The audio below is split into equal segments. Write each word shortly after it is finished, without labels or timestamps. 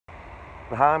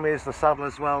Behind me is the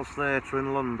Sadler's Theatre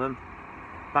in London.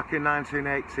 Back in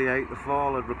 1988, the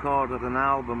Fall had recorded an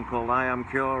album called I Am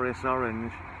Kurious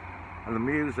Oranj, and the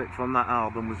music from that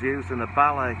album was used in a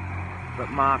ballet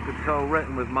that Mark had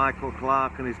co-written with Michael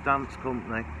Clark and his dance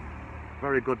company.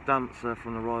 Very good dancer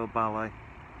from the Royal Ballet.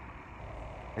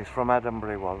 He's from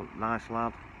Edinburgh, he was, nice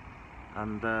lad.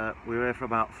 And we were here for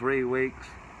about 3 weeks.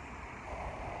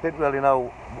 Didn't really know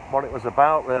what it was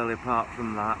about really, apart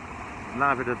from that.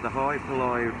 Neither did the hoi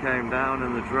polloi who came down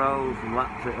in the droves and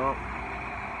lapped it up.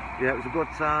 Yeah, it was a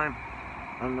good time,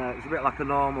 and it was a bit like a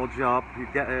normal job.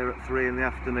 You'd get here at 3 in the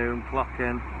afternoon, clock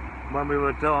in. When we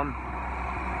were done,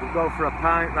 we'd go for a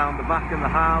pint round the back in the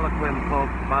Harlequin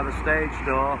pub by the stage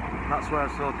door. That's where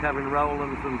I saw Kevin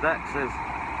Rowland from Dexys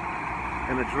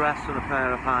in a dress and a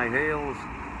pair of high heels.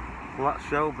 Well, that's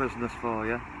show business for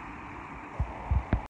you.